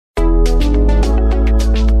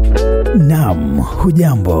Naam,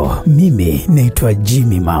 hujambo. Mimi naitwa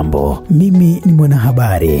Jimmy Mambo. Mimi ni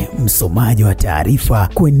mwanahabari, msomaji wa taarifa,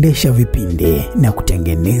 kuendesha vipindi na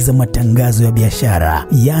kutengeneza matangazo ya biashara,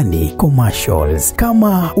 yani commercials.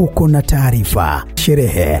 Kama uko na taarifa,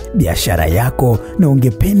 sherehe, biashara yako na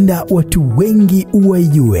ungependa watu wengi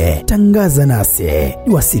waijue, tangaza nasi.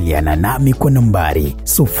 Wasiliana nami kwa nambari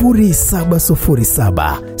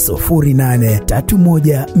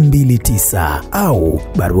 0707083129 au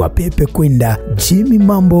barua pepe kwenda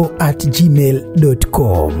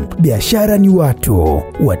jimmymambo@gmail.com. Biashara ni watu,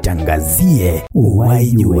 watangazie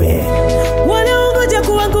waijue.